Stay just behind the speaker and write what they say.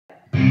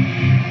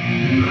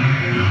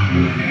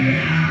Today's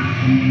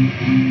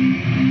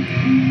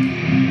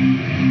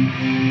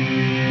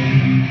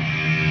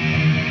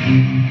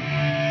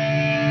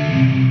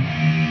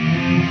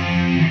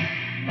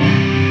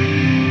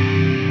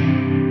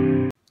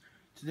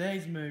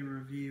movie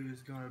review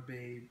is going to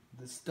be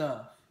The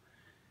Stuff,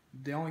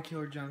 the only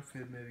killer junk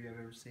food movie I've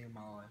ever seen in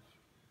my life.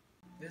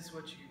 This is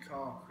what you could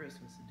call a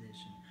Christmas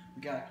edition.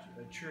 We got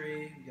a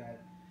tree, we got a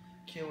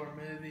killer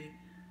movie.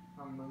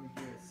 I'm going to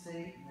get a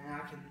seat, and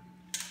now I can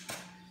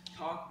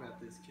talk about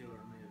this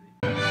killer movie.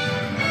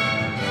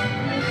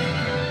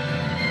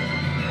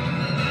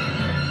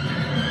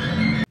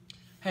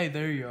 Hey,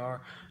 there you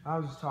are. I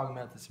was just talking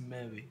about this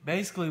movie.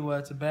 Basically what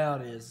it's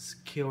about is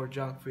killer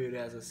junk food,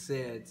 as I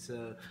said.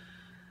 So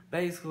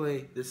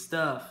basically, the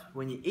stuff,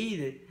 when you eat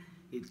it,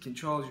 it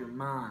controls your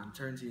mind,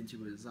 turns you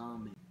into a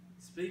zombie.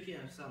 Speaking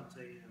of something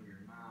taking over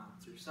your mind,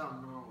 there's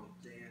something wrong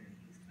with Danny.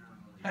 He's kind of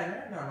like... Hey,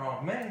 there's nothing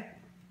wrong with me.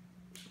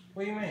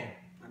 What do you mean?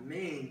 I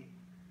mean,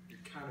 you're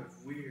kind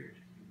of weird.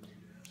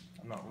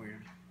 I'm not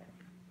weird. I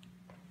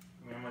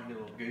mean, I might be a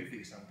little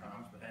goofy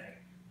sometimes, but hey.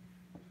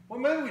 What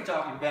movie are we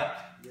talking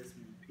about? This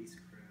piece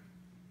of crap.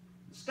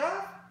 The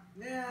Stuff?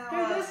 Yeah,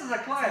 dude, this is a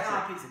classic. It's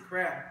not a piece of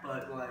crap,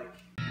 but like...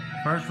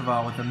 First of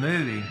all, with the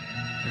movie,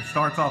 it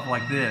starts off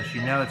like this.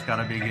 You know it's got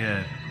to be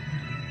good.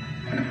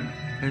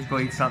 Who's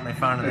going to eat something they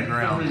find in the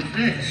ground?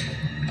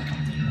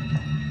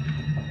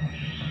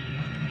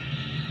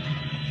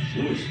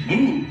 So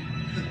smooth.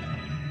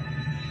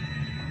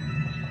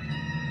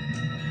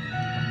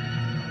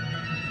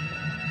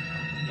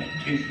 That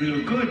tastes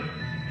real good.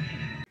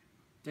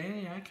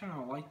 Danny, I kind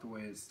of like the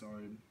way it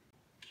started.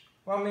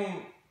 Well, I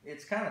mean,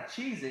 it's kind of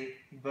cheesy,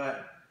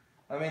 but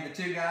I mean, the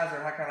two guys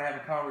are kind of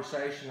having a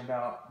conversation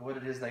about what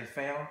it is they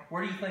found.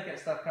 Where do you think that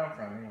stuff come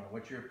from? Anyway,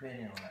 what's your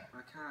opinion on that?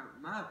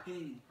 My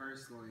opinion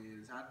personally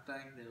is I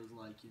think there was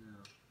like, you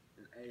know,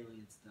 an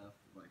alien stuff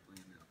like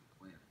landed on the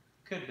planet.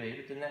 Could be,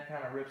 but then that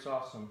kind of rips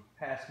off some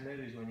past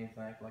movies when you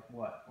think, like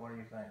what? What do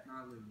you think?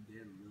 Not Living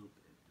Dead a little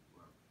bit.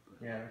 But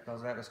yeah,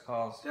 because that was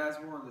caused that's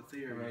one of the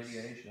theories.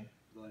 Radiation.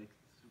 Like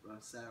a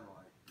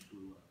satellite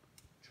blew up.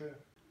 True.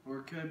 Or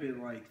it could be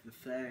like the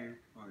thing,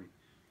 like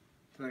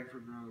thing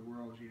from another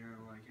world, you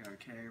know, like how it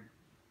came,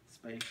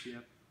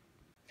 spaceship.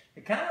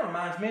 It kind of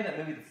reminds me of that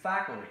movie, The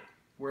Faculty,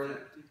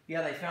 where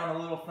yeah, they found a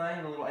little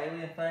thing, the little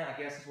alien thing. I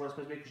guess that's what it's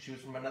supposed to be because she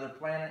was from another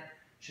planet.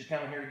 She's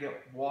coming here to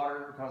get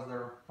water because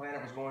their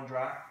planet was going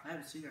dry. I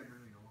haven't seen that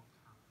movie in a long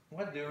time.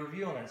 We'll have to do a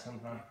review on that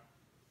sometime.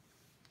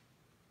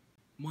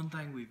 One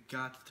thing we've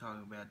got to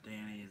talk about,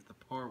 Danny, is the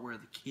part where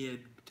the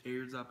kid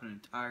tears up an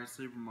entire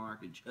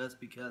supermarket just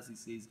because he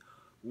sees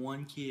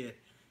one kid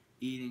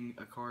eating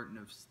a carton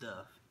of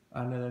stuff.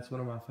 I know, that's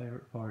one of my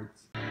favorite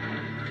parts.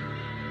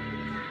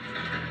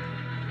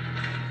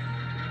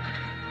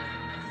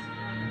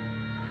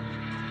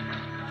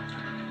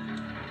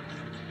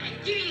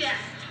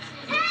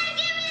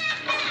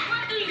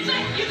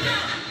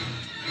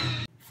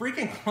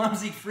 Freaking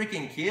clumsy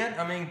freaking kid.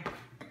 I mean,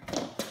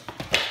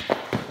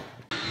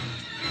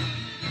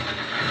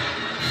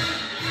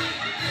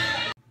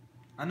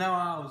 I know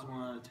I always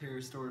want to tear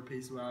a store to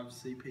pieces when I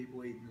see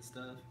people eating the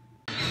stuff.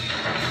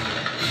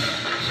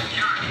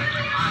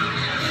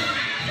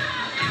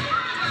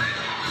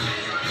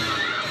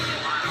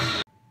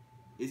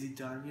 Is he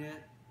done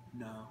yet?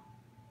 No.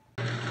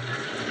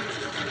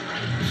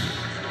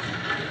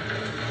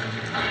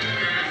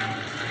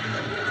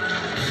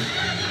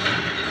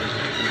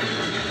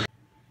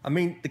 I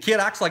mean, the kid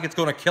acts like it's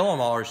going to kill them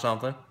all or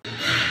something.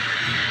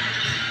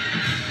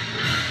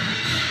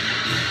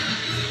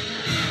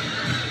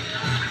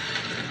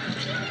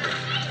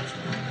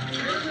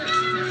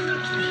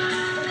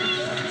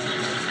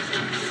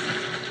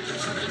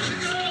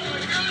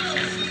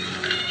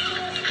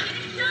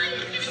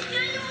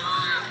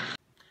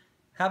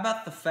 How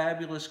about the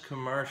fabulous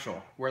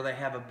commercial where they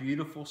have a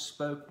beautiful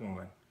spoke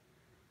woman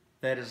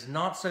that is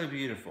not so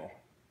beautiful?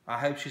 I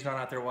hope she's not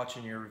out there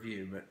watching your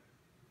review, but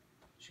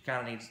she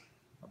kind of needs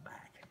a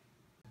bag.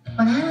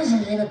 When I was a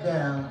little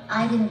girl,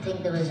 I didn't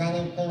think there was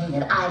anything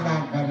that I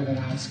liked better than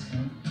ice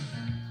cream.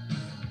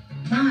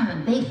 Now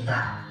I'm a big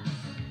girl,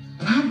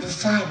 and I've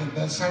decided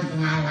there's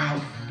something I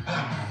like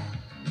better,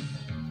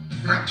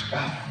 much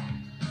better.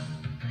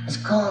 It's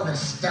called The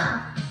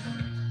Stuff.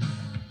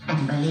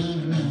 And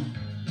believe me,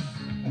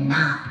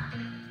 enough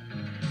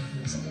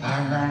is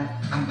never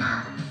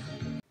enough.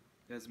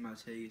 That's my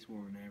tastiest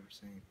woman I've ever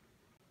seen.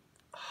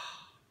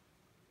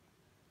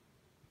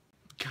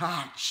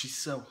 God, she's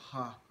so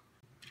hot.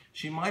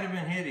 She might have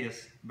been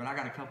hideous, but I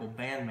got a couple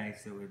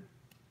bandmates that would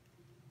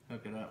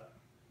hook it up.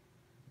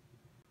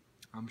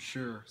 I'm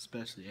sure,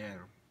 especially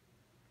Adam.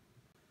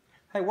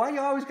 Hey, why you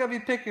always gotta be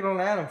picking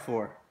on Adam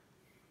for?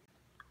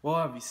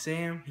 Well, if you see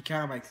him, he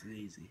kind of makes it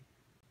easy.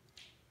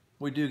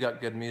 We do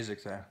got good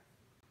music though.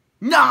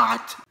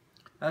 Not!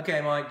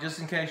 Okay, Mike, just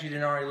in case you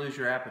didn't already lose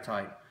your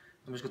appetite,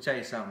 I'm just gonna tell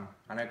you something.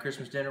 I know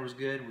Christmas dinner was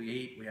good,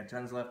 we had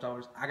tons of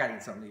leftovers. I gotta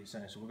eat something to eat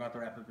soon, so we're gonna have to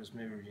wrap up this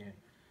movie review.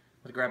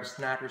 Let's grab a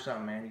snack or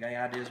something, man. You got any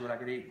ideas what I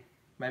could eat?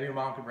 Maybe your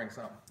mom could bring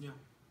something. Yeah.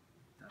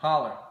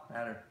 Holler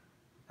at her.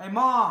 Hey,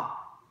 Mom!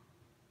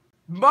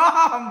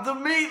 Mom, the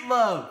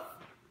meatloaf!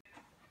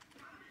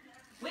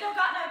 We don't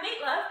got no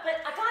meatloaf, but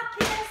I got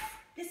this.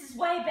 This is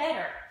way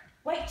better.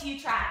 Wait till you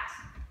try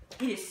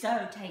it. It is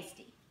so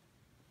tasty.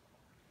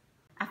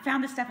 I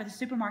found this stuff at the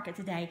supermarket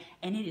today,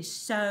 and it is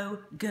so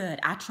good.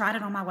 I tried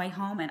it on my way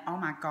home, and oh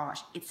my gosh,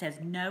 it says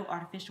no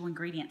artificial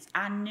ingredients.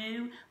 I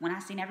knew when I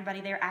seen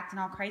everybody there acting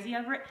all crazy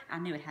over it, I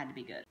knew it had to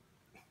be good.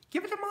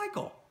 Give it to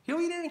Michael.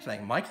 He'll eat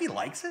anything. Mikey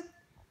likes it.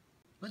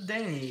 But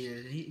Danny,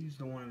 he's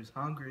the one who's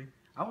hungry.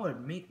 I wanted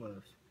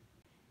meatloaf.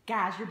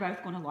 Guys, you're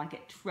both going to like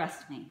it.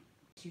 Trust me.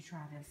 You try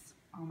this.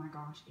 Oh my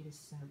gosh, it is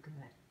so good.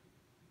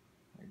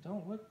 It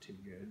don't look too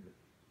good, but...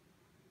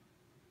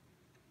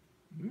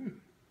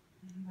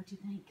 What do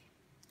you think?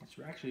 It's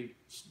actually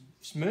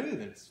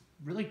smooth. It's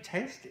really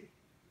tasty.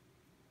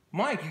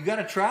 Mike, you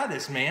gotta try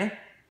this, man.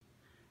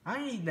 I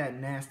ain't eating that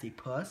nasty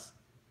pus.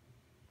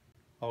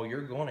 Oh,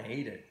 you're gonna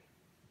eat it.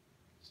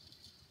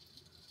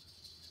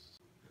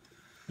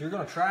 You're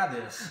gonna try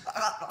this.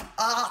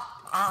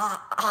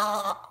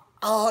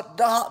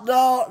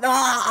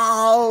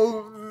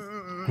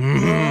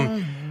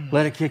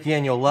 Let it kick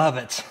in, you'll love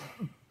it.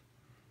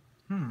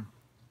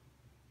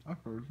 That's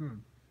pretty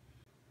good.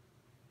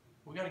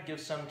 We gotta give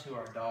some to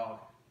our dog.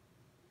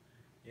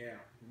 Yeah,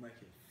 we'll make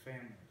it a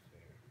family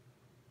affair.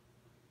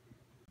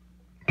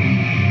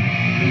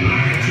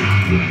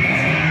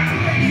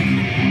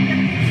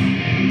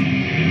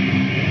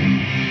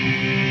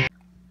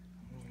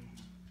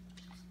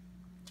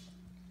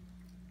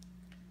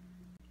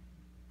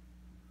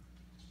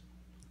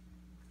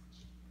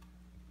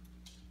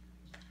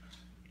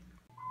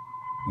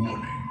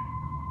 Warning.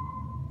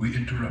 We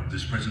interrupt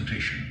this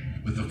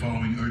presentation with the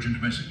following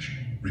urgent message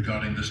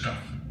regarding the stuff.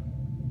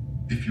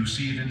 If you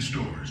see it in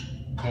stores,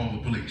 call the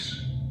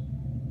police.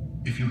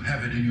 If you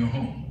have it in your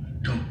home,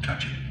 don't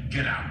touch it.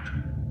 Get out.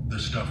 The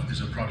stuff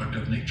is a product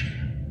of nature,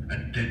 a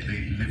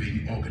deadly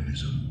living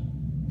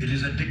organism. It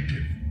is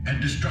addictive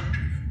and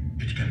destructive.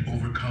 It can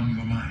overcome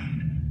your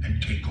mind and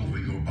take over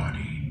your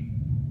body.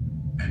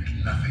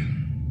 And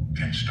nothing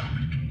can stop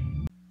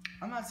it.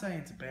 I'm not saying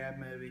it's a bad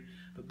movie,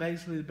 but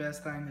basically the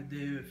best thing to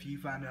do if you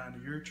find it under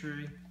your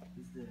tree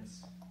is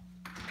this.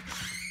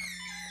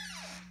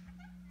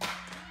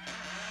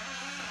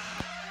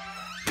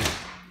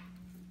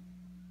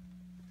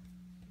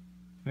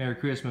 Merry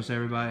Christmas,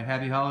 everybody.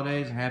 Happy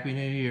holidays and Happy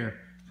New Year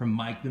from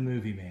Mike the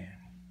Movie Man.